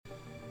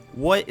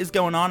What is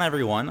going on,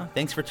 everyone?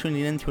 Thanks for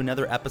tuning in to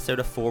another episode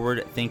of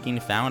Forward Thinking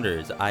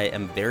Founders. I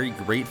am very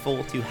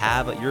grateful to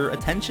have your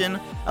attention,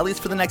 at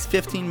least for the next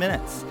 15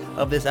 minutes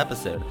of this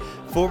episode.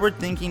 Forward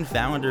Thinking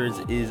Founders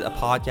is a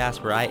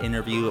podcast where I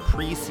interview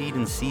pre-seed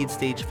and seed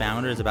stage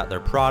founders about their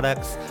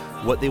products,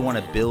 what they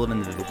want to build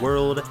into the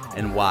world,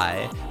 and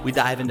why. We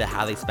dive into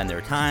how they spend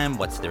their time,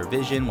 what's their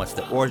vision, what's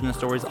the origin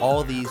stories,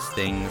 all these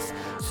things,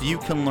 so you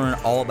can learn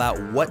all about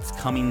what's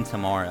coming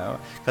tomorrow.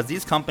 Because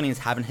these companies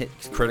haven't hit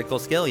critical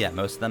scale yet.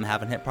 Most of them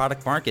haven't hit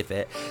product market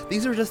fit.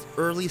 These are just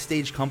early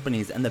stage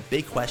companies, and the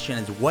big question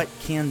is, what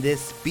can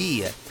this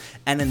be?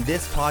 And in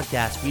this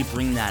podcast, we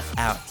bring that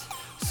out.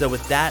 So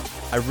with that,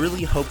 I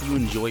really hope you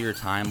enjoy your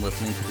time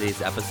listening to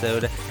today's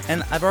episode.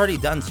 And I've already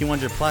done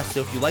 200 plus,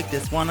 so if you like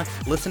this one,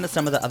 listen to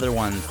some of the other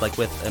ones, like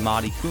with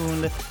Imadi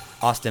Kund,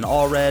 Austin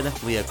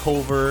Allred, Leah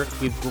Culver.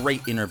 We have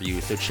great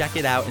interviews, so check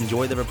it out,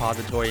 enjoy the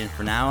repository, and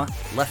for now,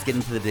 let's get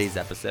into today's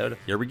episode.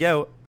 Here we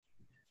go.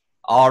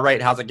 All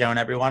right, how's it going,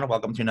 everyone?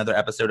 Welcome to another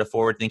episode of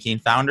Forward Thinking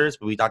Founders,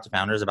 where we talk to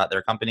founders about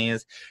their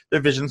companies,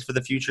 their visions for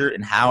the future,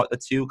 and how the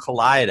two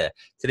collide.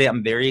 Today,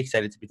 I'm very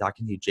excited to be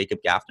talking to Jacob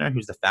Gaffner,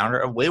 who's the founder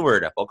of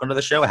Wayward. Welcome to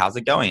the show. How's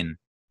it going?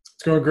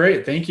 It's going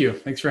great. Thank you.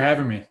 Thanks for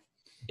having me.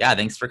 Yeah,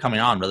 thanks for coming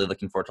on. Really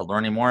looking forward to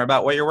learning more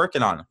about what you're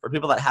working on. For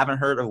people that haven't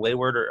heard of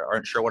Wayward or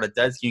aren't sure what it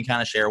does, can you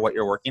kind of share what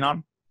you're working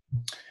on?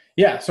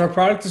 Yeah, so our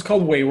product is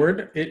called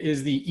Wayward. It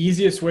is the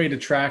easiest way to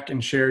track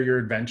and share your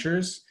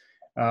adventures.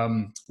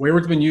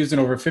 Wayward's been used in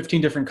over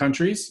 15 different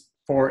countries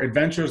for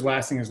adventures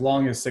lasting as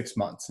long as 6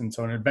 months. And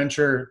so an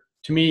adventure,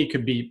 to me,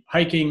 could be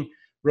hiking,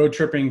 road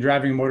tripping,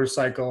 driving a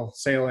motorcycle,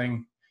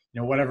 sailing,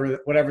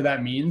 whatever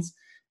that means.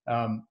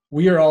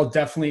 We are all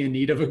definitely in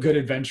need of a good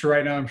adventure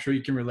right now. I'm sure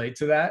you can relate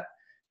to that.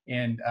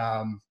 And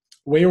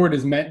Wayward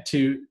is meant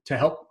to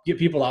help get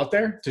people out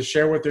there to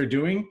share what they're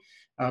doing.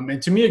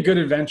 And to me, a good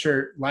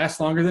adventure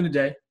lasts longer than a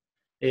day.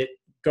 It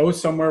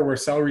goes somewhere where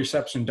cell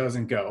reception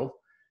doesn't go.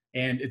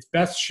 And it's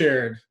best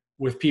shared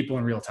with people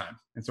in real time.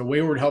 And so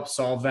Wayward helps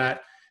solve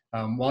that.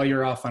 While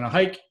you're off on a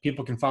hike,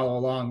 people can follow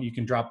along. You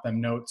can drop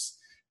them notes.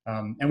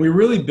 And we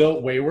really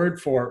built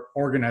Wayward for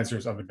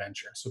organizers of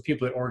adventure. So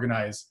people that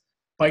organize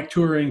bike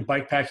touring,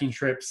 bike packing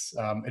trips,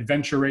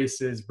 adventure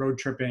races, road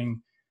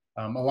tripping.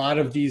 A lot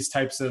of these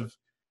types of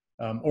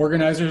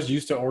organizers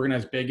used to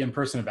organize big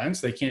in-person events.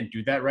 They can't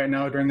do that right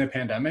now during the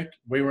pandemic.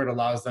 Wayward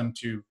allows them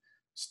to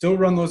still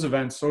run those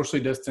events,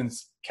 socially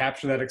distance,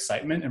 capture that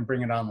excitement, and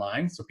bring it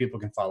online so people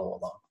can follow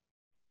along.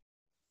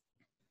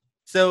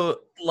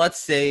 So let's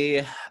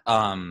say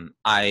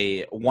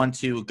I want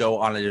to go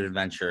on an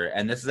adventure,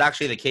 and this is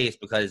actually the case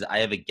because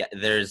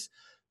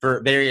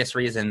for various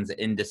reasons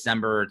in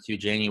December to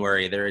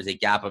January, there is a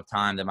gap of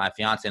time that my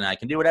fiance and I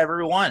can do whatever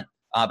we want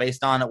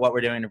based on what we're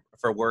doing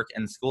for work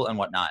and school and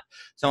whatnot.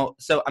 So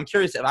I'm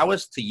curious, if I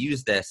was to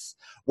use this,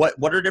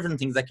 what are different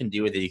things I can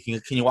do with it?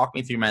 Can you walk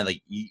me through my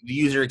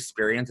user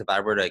experience if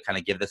I were to kind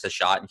of give this a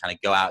shot and kind of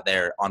go out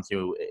there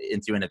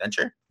into an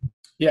adventure?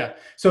 Yeah.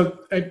 So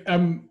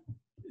I'm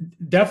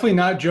definitely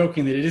not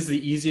joking that it is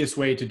the easiest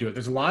way to do it.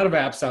 There's a lot of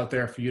apps out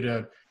there for you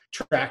to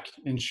track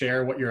and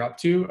share what you're up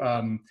to.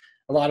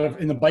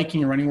 In the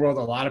biking and running world,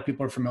 a lot of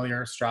people are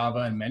familiar,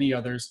 Strava and many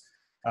others.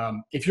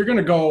 If you're going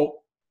to go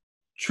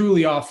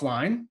truly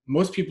offline,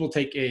 most people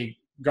take a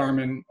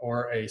Garmin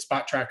or a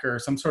spot tracker or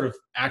some sort of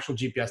actual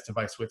GPS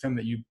device with them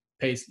that you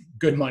pay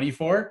good money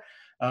for.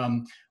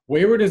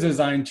 Wayward is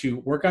designed to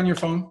work on your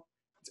phone.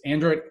 It's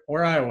Android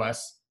or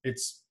iOS.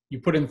 You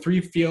put in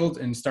 3 fields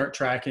and start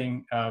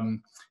tracking,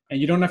 and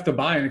you don't have to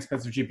buy an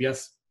expensive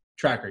GPS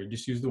tracker. You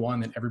just use the one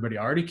that everybody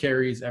already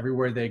carries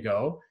everywhere they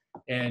go,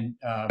 and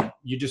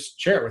you just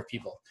share it with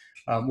people.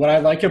 What I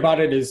like about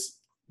it is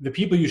the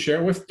people you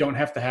share with don't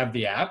have to have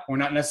the app. We're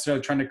not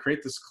necessarily trying to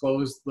create this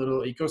closed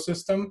little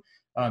ecosystem.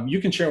 You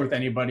can share with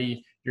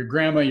anybody, your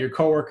grandma, your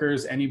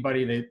coworkers,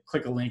 anybody. They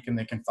click a link and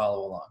they can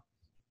follow along.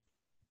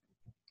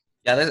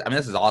 Yeah,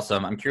 this is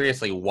awesome. I'm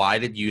curious, why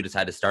did you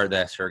decide to start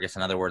this? Or I guess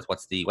in other words,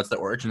 what's the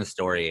origin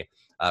story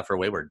for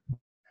Wayward?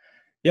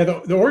 Yeah,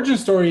 the origin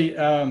story.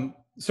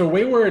 So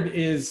Wayward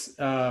is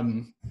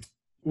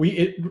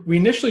we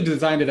initially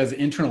designed it as an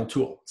internal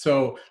tool.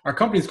 So our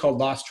company is called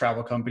Lost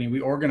Travel Company.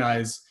 We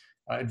organize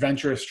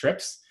adventurous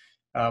trips.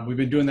 We've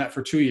been doing that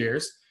for 2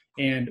 years,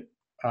 and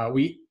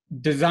we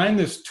designed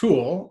this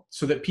tool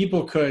so that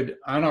people could,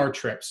 on our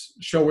trips,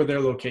 show where their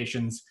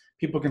locations.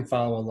 People can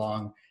follow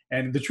along.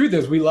 And the truth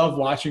is, we love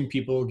watching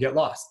people get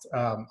lost.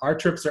 Our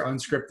trips are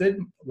unscripted,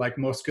 like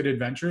most good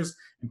adventures,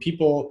 and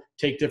people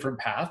take different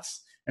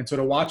paths. And so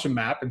to watch a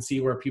map and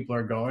see where people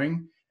are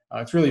going,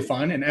 it's really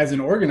fun. And as an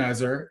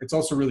organizer, it's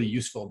also really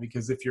useful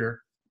because if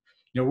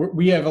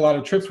we have a lot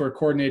of trips, we're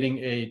coordinating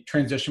a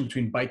transition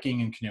between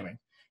biking and canoeing.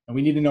 And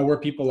we need to know where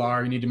people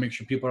are. You need to make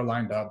sure people are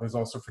lined up. There's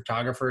also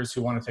photographers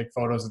who want to take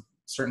photos at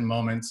certain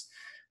moments.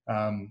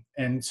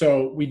 And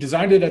so we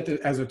designed it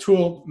as a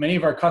tool. Many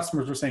of our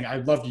customers were saying,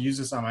 I'd love to use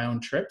this on my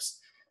own trips.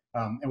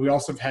 And we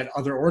also have had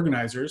other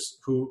organizers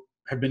who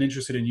have been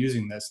interested in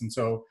using this. And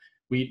so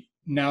we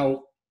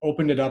now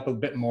opened it up a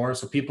bit more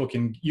so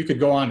you could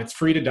go on. It's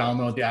free to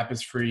download. The app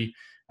is free.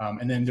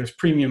 And then there's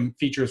premium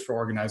features for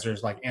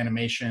organizers like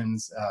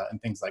animations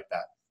and things like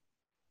that.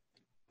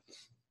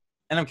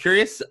 And I'm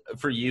curious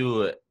for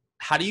you,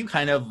 how do you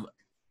kind of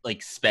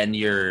like spend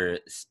your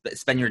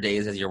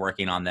days as you're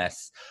working on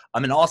this?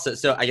 And also,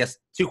 so I guess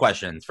two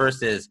questions.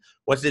 First is,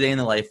 what's the day in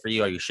the life for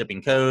you? Are you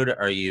shipping code?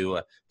 Are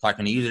you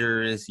talking to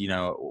users?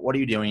 What are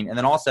you doing? And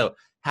then also,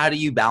 how do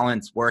you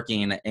balance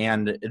working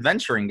and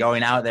adventuring,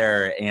 going out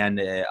there and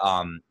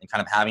kind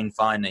of having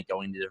fun and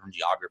going to different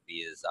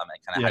geographies? And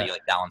kind of how do you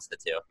like balance the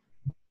two?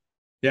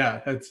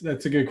 Yeah,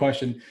 that's a good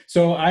question.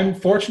 So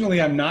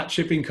fortunately I'm not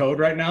shipping code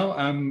right now.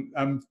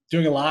 I'm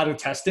doing a lot of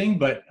testing,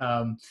 but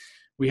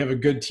we have a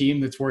good team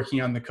that's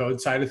working on the code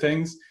side of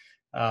things.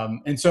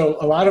 And so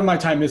a lot of my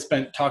time is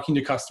spent talking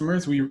to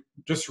customers. We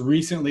just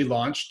recently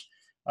launched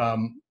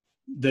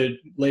the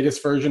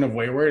latest version of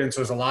Wayward. And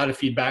so there's a lot of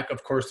feedback.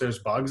 Of course, there's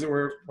bugs that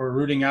we're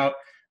rooting out.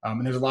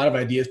 And there's a lot of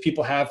ideas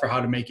people have for how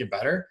to make it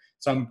better.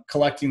 So I'm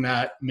collecting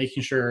that,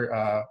 making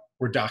sure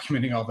we're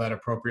documenting all that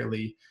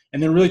appropriately,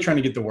 and then really trying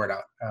to get the word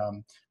out.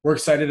 We're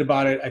excited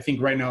about it. I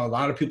think right now a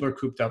lot of people are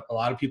cooped up. A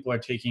lot of people are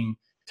taking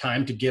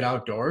time to get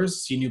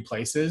outdoors, see new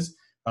places.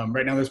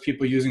 Right now there's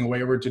people using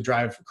Wayward to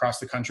drive across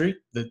the country.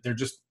 They're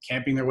just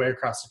camping their way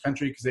across the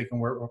country because they can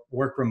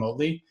work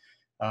remotely.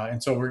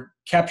 And so we're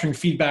capturing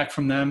feedback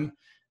from them.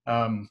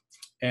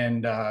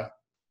 And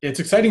it's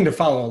exciting to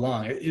follow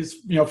along. It is,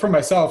 for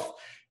myself,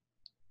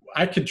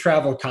 I could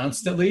travel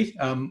constantly.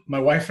 My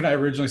wife and I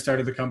originally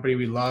started the company.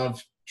 We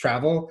love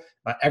travel.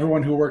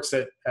 Everyone who works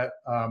at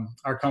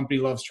our company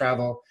loves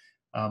travel.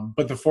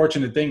 But the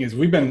fortunate thing is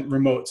we've been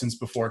remote since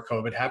before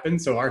COVID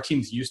happened. So our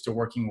team's used to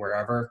working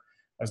wherever.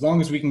 As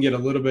long as we can get a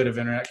little bit of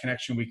internet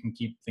connection, we can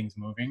keep things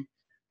moving.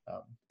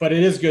 But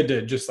it is good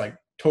to just like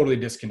totally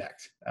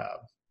disconnect.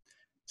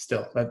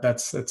 Still,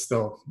 that's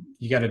still,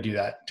 you got to do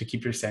that to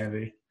keep your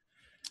sanity.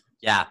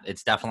 Yeah,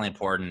 it's definitely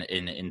important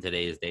in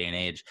today's day and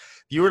age.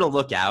 If you were to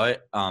look out,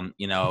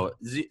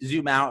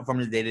 zoom out from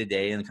the day to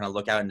day and kind of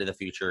look out into the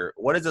future,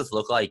 what does this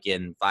look like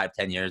in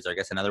 5-10 years? Or I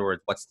guess, in other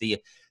words, what's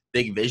the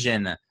big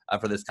vision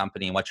for this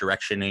company, and what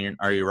direction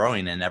are you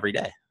rowing in every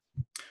day?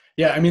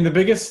 Yeah, I mean, the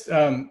biggest,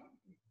 at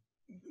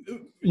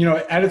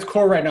its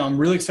core right now, I'm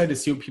really excited to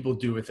see what people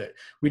do with it.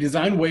 We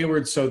designed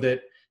Wayward so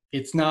that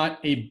it's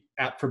not a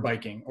app for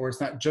biking, or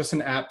it's not just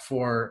an app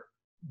for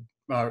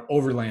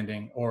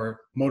overlanding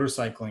or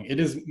motorcycling. It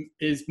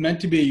is meant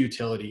to be a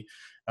utility.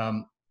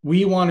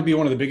 We want to be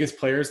one of the biggest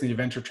players in the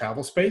adventure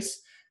travel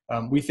space.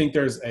 We think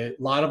there's a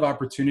lot of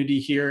opportunity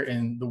here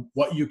in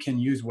what you can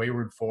use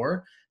Wayward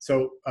for.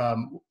 So,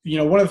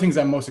 one of the things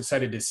I'm most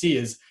excited to see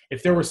is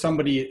if there was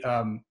somebody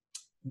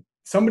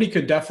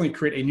could definitely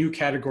create a new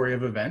category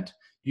of event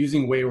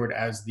using Wayward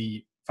as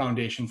the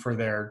foundation for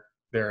their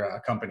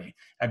company.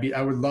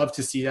 I would love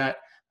to see that.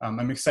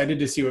 I'm excited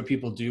to see what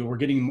people do. We're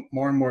getting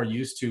more and more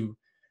used to,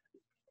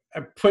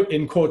 I put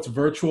in quotes,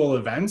 virtual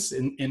events.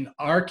 In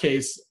our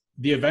case,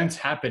 the events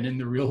happen in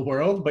the real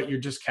world, but you're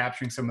just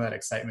capturing some of that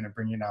excitement and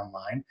bringing it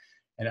online.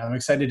 And I'm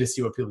excited to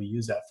see what people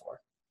use that for.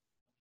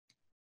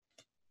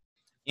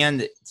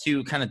 And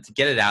to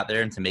get it out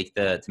there and to make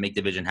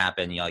the vision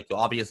happen, you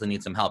obviously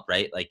need some help,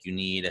 right? Like you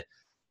need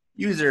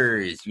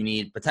users, you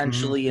need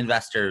potentially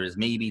investors,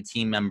 maybe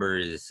team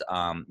members,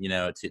 to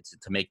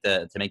make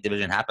the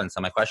vision happen.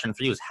 So my question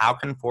for you is, how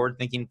can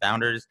forward-thinking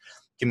founders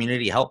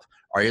community help?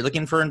 Are you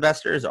looking for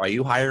investors? Are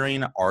you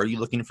hiring? Are you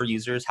looking for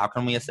users? How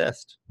can we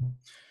assist?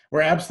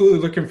 We're absolutely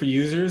looking for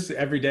users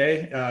every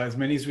day, as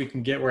many as we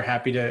can get. We're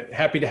happy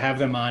to have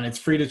them on. It's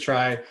free to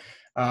try.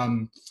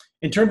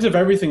 In terms of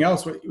everything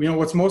else,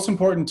 what's most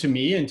important to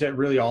me and to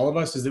really all of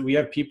us is that we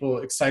have people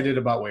excited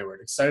about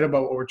Wayward, excited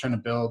about what we're trying to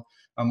build.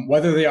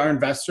 Whether they are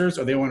investors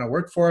or they want to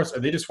work for us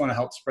or they just want to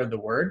help spread the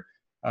word,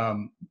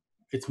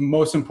 it's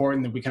most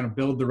important that we kind of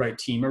build the right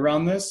team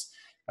around this.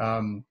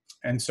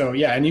 And so,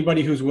 yeah,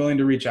 anybody who's willing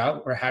to reach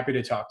out, we're happy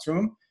to talk to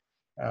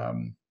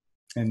them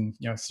and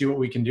see what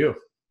we can do.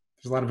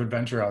 There's a lot of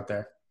adventure out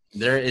there.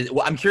 There is.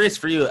 Well, I'm curious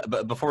for you,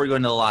 but before we go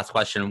into the last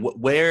question,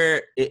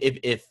 where,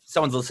 if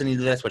someone's listening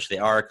to this, which they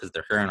are because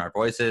they're hearing our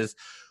voices,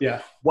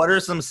 what are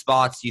some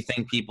spots you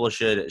think people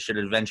should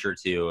adventure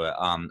to,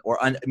 or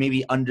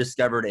maybe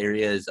undiscovered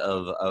areas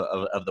of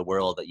the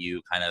world that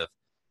you kind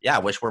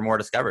of wish were more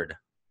discovered?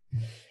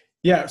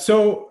 Yeah,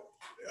 so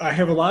I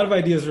have a lot of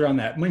ideas around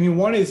that. I mean,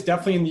 one is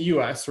definitely in the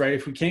U.S., right?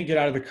 If we can't get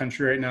out of the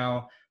country right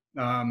now,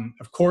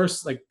 of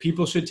course, like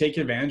people should take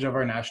advantage of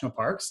our national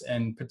parks,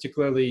 and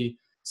particularly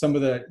some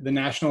of the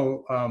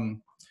national,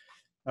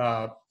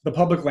 the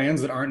public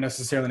lands that aren't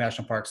necessarily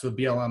national parks. So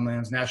the BLM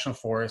lands, national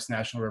forests,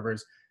 national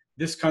rivers.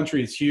 This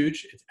country is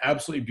huge. It's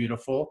absolutely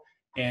beautiful.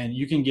 And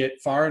you can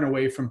get far and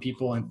away from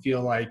people and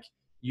feel like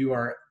you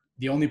are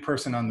the only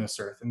person on this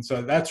earth. And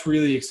so that's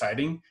really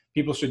exciting.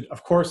 People should,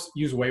 of course,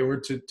 use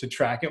Wayward to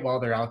track it while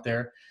they're out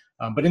there.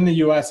 But in the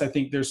US, I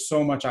think there's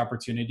so much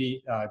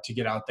opportunity to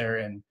get out there,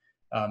 and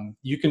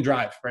you can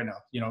drive right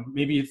now.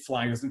 Maybe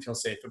flying doesn't feel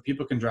safe, but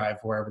people can drive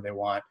wherever they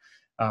want.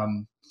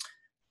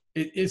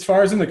 As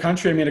far as in the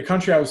country, I mean, a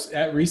country I was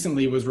at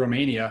recently was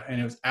Romania,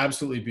 and it was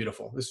absolutely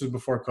beautiful. This was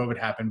before COVID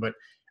happened, but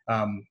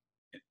um,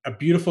 a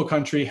beautiful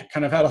country,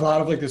 kind of had a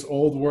lot of like this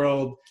old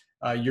world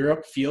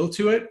Europe feel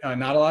to it.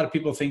 Not a lot of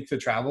people think to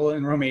travel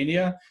in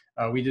Romania.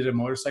 We did a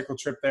motorcycle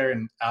trip there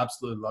and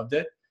absolutely loved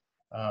it.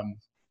 Um,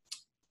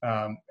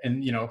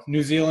 and you know,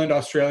 New Zealand,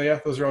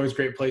 Australia, those are always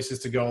great places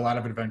to go. A lot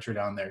of adventure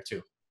down there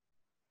too.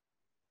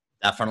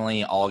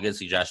 Definitely all good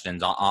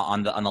suggestions.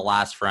 On the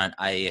last front,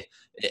 I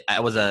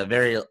was a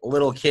very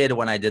little kid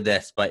when I did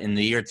this, but in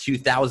the year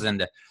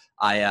 2000,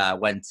 I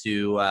went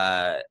to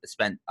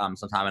spent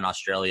some time in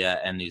Australia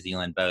and New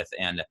Zealand both,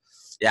 and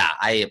yeah,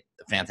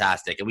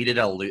 fantastic. And we did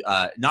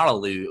not a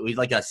loop, we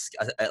like a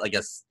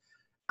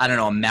I don't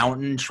know, a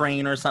mountain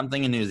train or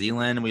something in New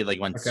Zealand. We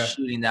like went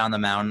shooting down the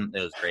mountain.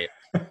 It was great.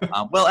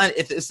 Well, and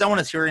if someone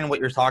is hearing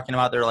what you're talking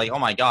about, they're like, oh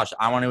my gosh,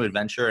 I want to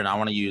adventure and I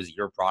want to use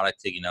your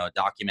product to, you know,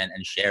 document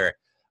and share.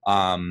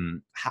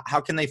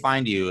 How can they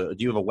find you?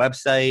 Do you have a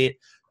website?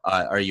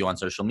 Are you on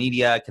social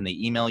media? Can they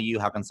email you?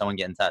 How can someone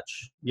get in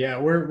touch? Yeah,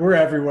 we're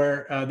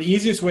everywhere. The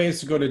easiest way is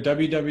to go to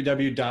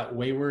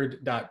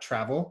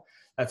www.wayward.travel.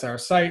 That's our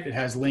site. It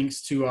has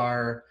links to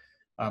our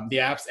the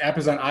apps. The app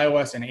is on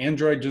iOS and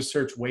Android. Just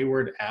search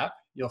Wayward app.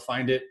 You'll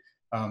find it.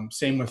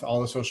 Same with all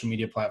the social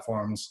media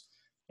platforms.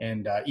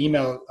 And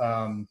email,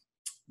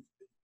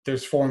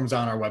 there's forms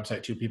on our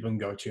website too. People can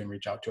go to and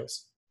reach out to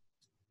us.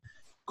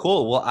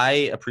 Cool. Well, I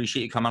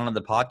appreciate you coming on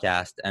the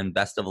podcast, and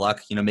best of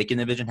luck, you know, making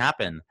the vision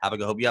happen.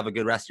 Hope you have a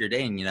good rest of your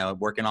day and, you know,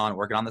 working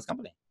on this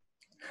company.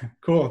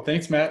 Cool.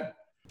 Thanks, Matt.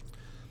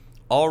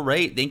 All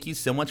right. Thank you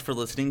so much for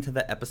listening to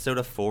the episode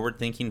of Forward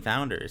Thinking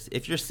Founders.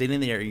 If you're sitting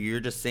there, you're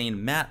just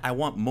saying, Matt, I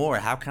want more.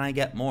 How can I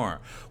get more?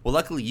 Well,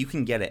 luckily you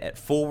can get it at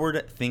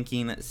Forward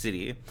Thinking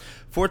City.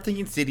 Forward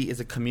Thinking City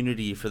is a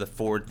community for the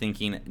Forward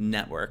Thinking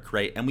Network,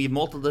 right? And we have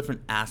multiple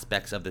different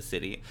aspects of the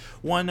city.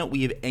 One,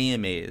 we have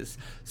AMAs.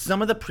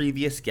 Some of the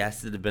previous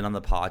guests that have been on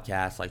the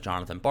podcast, like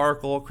Jonathan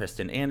Barkle,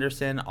 Kristen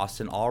Anderson,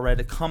 Austin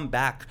Allred, come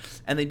back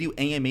and they do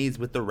AMAs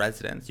with the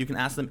residents. You can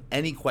ask them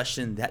any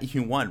question that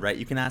you want, right?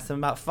 You can ask them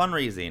about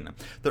fundraising,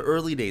 the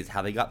early days,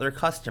 how they got their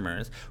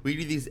customers. We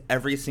do these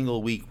every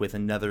single week with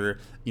another,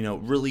 you know,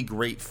 really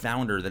great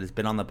founder that has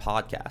been on the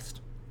podcast.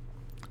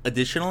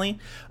 Additionally,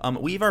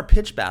 we have our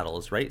pitch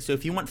battles, right? So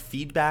if you want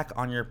feedback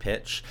on your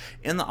pitch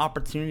and the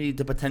opportunity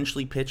to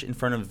potentially pitch in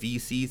front of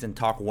VCs and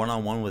talk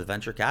one-on-one with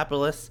venture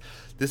capitalists,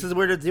 this is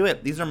where to do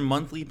it. These are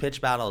monthly pitch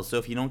battles. So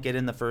if you don't get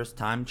in the first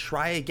time,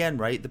 try again,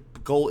 right? The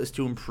goal is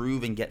to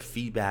improve and get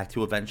feedback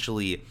to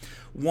eventually,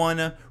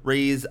 one,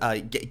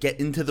 get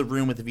into the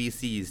room with the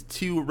VCs,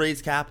 two,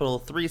 raise capital,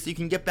 three, so you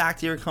can get back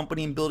to your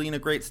company and building a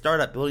great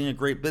startup, building a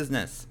great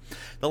business.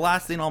 The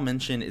last thing I'll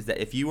mention is that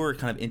if you are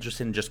kind of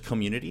interested in just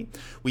community,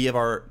 we have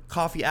our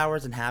coffee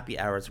hours and happy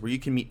hours where you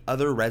can meet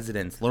other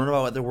residents, learn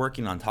about what they're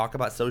working on, talk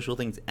about social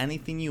things,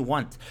 anything you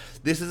want.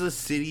 This is a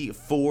city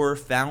for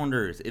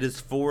founders. It is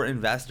for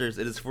investors.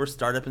 It is for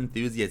startup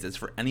enthusiasts. It's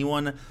for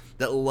anyone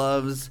that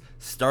loves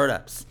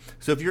startups.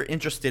 So if you're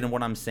interested in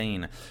what I'm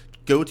saying,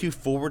 go to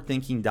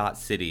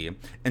forwardthinking.city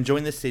and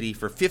join the city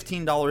for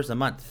 $15 a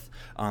month.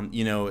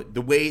 You know,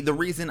 the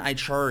reason I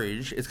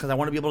charge is because I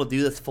want to be able to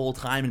do this full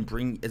time and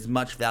bring as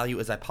much value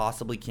as I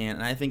possibly can.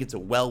 And I think it's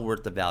well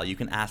worth the value. You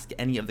can ask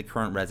any of the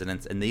current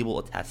residents and they will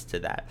attest to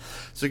that.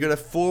 So go to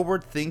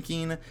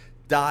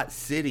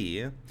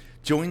forwardthinking.city,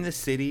 join the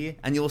city,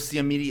 and you'll see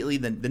immediately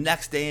the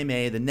next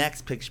AMA, the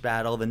next pitch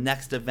battle, the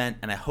next event,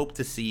 and I hope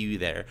to see you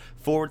there.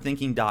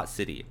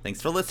 Forwardthinking.city.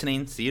 Thanks for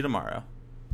listening. See you tomorrow.